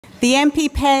The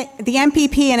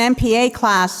MPP and MPA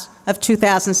class of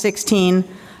 2016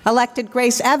 elected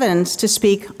Grace Evans to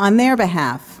speak on their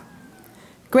behalf.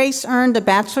 Grace earned a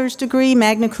bachelor's degree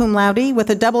magna cum laude with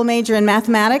a double major in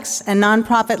mathematics and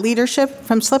nonprofit leadership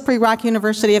from Slippery Rock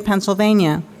University of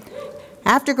Pennsylvania.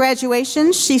 After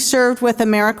graduation, she served with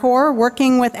AmeriCorps,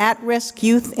 working with at-risk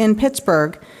youth in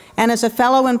Pittsburgh, and as a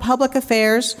fellow in public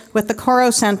affairs with the Coro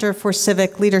Center for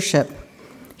Civic Leadership.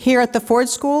 Here at the Ford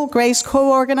School, Grace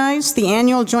co-organized the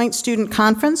annual Joint Student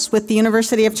Conference with the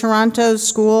University of Toronto's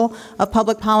School of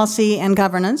Public Policy and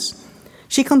Governance.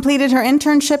 She completed her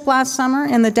internship last summer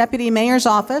in the Deputy Mayor's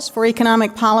Office for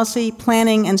Economic Policy,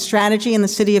 Planning, and Strategy in the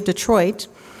city of Detroit.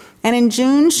 And in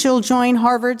June, she'll join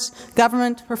Harvard's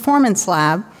Government Performance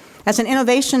Lab as an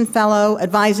innovation fellow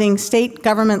advising state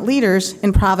government leaders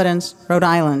in Providence, Rhode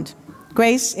Island.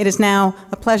 Grace, it is now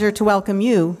a pleasure to welcome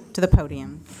you to the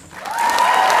podium.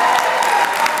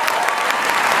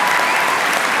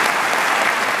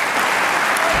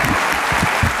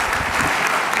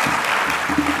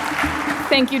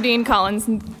 Thank you, Dean Collins,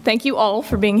 and thank you all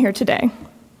for being here today.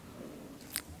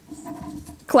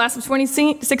 Class of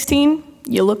 2016,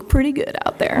 you look pretty good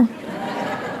out there.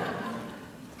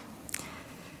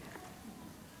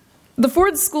 The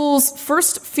Ford School's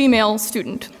first female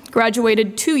student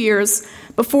graduated 2 years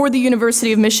before the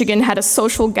University of Michigan had a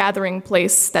social gathering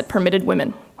place that permitted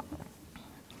women.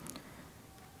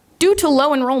 Due to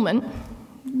low enrollment,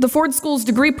 the Ford School's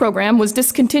degree program was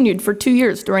discontinued for 2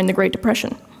 years during the Great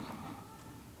Depression.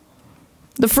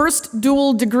 The first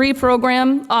dual degree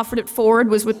program offered at Ford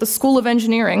was with the School of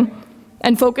Engineering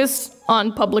and focused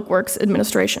on public works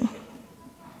administration.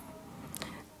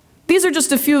 These are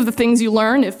just a few of the things you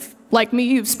learn if, like me,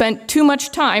 you've spent too much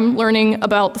time learning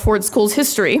about the Ford School's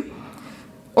history,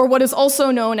 or what is also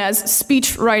known as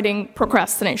speech writing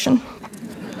procrastination.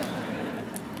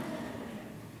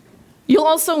 You'll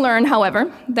also learn,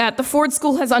 however, that the Ford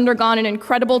School has undergone an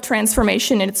incredible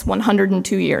transformation in its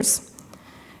 102 years.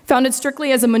 Founded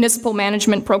strictly as a municipal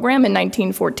management program in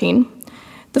 1914,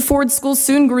 the Ford School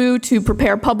soon grew to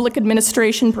prepare public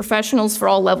administration professionals for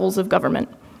all levels of government.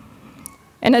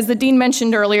 And as the dean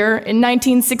mentioned earlier, in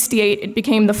 1968, it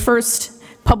became the first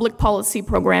public policy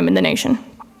program in the nation.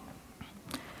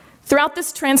 Throughout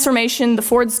this transformation, the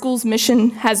Ford School's mission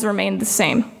has remained the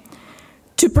same: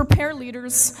 to prepare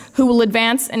leaders who will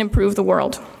advance and improve the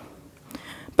world.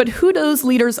 But who those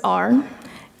leaders are,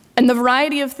 and the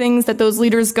variety of things that those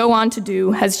leaders go on to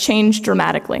do, has changed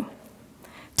dramatically.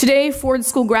 Today, Ford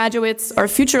School graduates are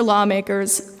future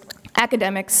lawmakers,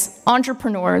 academics,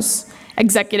 entrepreneurs,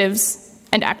 executives,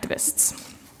 and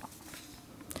activists.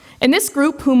 And this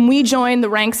group, whom we join the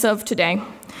ranks of today,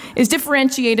 is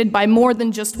differentiated by more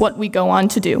than just what we go on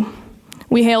to do.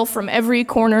 We hail from every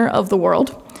corner of the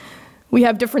world. We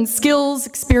have different skills,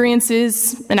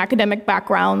 experiences, and academic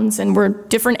backgrounds, and we're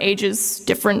different ages,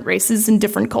 different races, and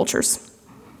different cultures.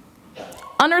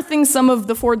 Unearthing some of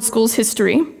the Ford School's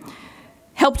history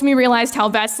helped me realize how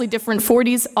vastly different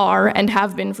Fordies are and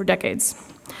have been for decades,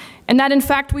 and that in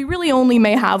fact we really only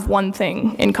may have one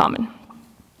thing in common.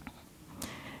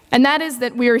 And that is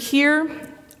that we are here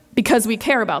because we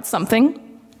care about something,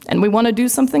 and we want to do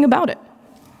something about it.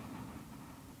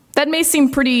 That may seem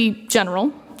pretty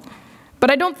general, but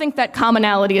I don't think that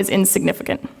commonality is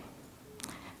insignificant.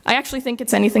 I actually think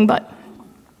it's anything but.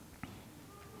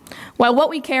 While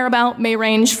what we care about may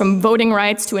range from voting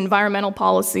rights to environmental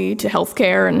policy to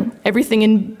healthcare and everything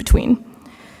in between,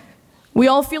 we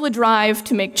all feel a drive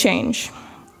to make change.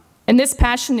 And this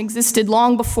passion existed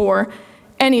long before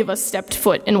any of us stepped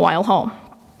foot in Weill Hall.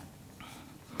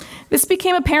 This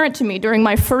became apparent to me during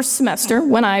my first semester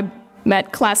when I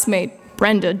met classmate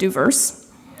Brenda Duvers.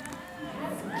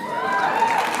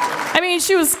 I mean,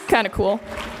 she was kind of cool.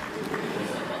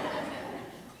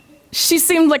 She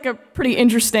seemed like a pretty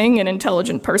interesting and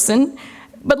intelligent person,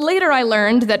 but later I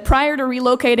learned that prior to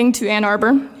relocating to Ann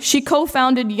Arbor, she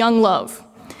co-founded Young Love,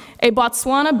 a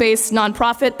Botswana-based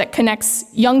nonprofit that connects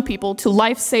young people to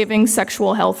life-saving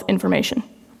sexual health information.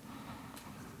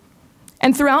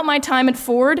 And throughout my time at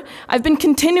Ford, I've been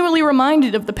continually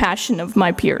reminded of the passion of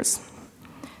my peers.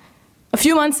 A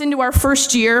few months into our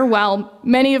first year, while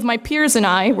many of my peers and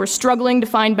I were struggling to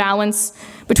find balance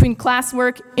between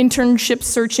classwork, internship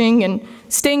searching, and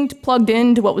staying plugged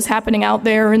into what was happening out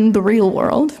there in the real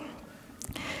world.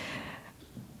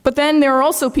 But then there are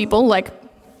also people like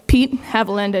Pete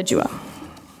Haviland-Ejua.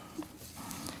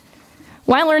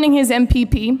 While earning his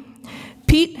MPP,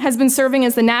 Pete has been serving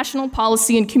as the National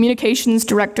Policy and Communications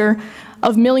Director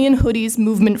of Million Hoodies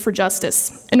Movement for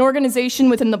Justice, an organization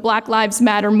within the Black Lives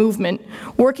Matter movement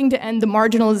working to end the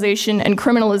marginalization and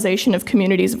criminalization of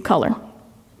communities of color.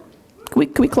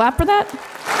 Can we clap for that?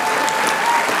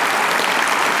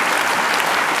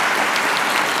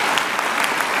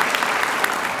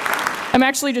 I'm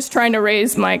actually just trying to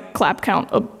raise my clap count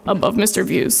above Mr.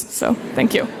 Views, so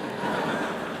thank you. Woo,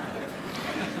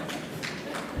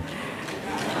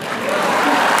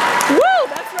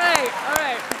 that's right. All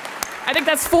right. I think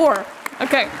that's 4.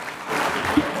 Okay.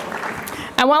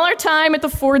 And while our time at the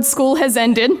Ford School has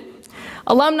ended,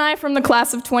 alumni from the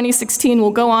class of 2016 will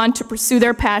go on to pursue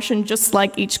their passion just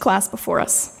like each class before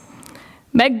us.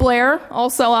 Meg Blair,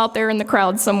 also out there in the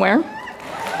crowd somewhere,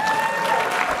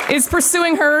 is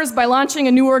pursuing hers by launching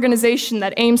a new organization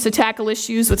that aims to tackle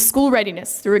issues with school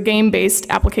readiness through a game-based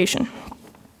application.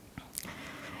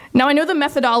 Now, I know the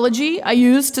methodology I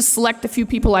used to select the few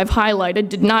people I've highlighted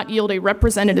did not yield a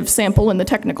representative sample in the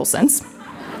technical sense.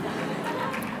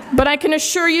 But I can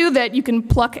assure you that you can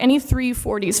pluck any 3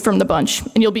 40s from the bunch,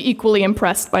 and you'll be equally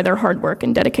impressed by their hard work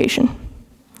and dedication.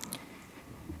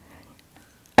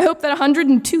 I hope that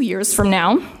 102 years from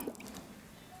now,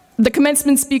 the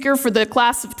commencement speaker for the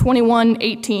class of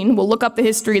 2118 will look up the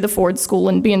history of the Ford School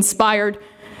and be inspired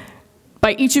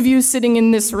by each of you sitting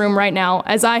in this room right now,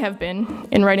 as I have been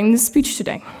in writing this speech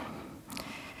today.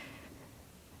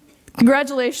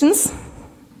 Congratulations.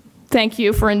 Thank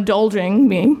you for indulging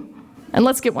me. And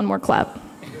let's get one more clap.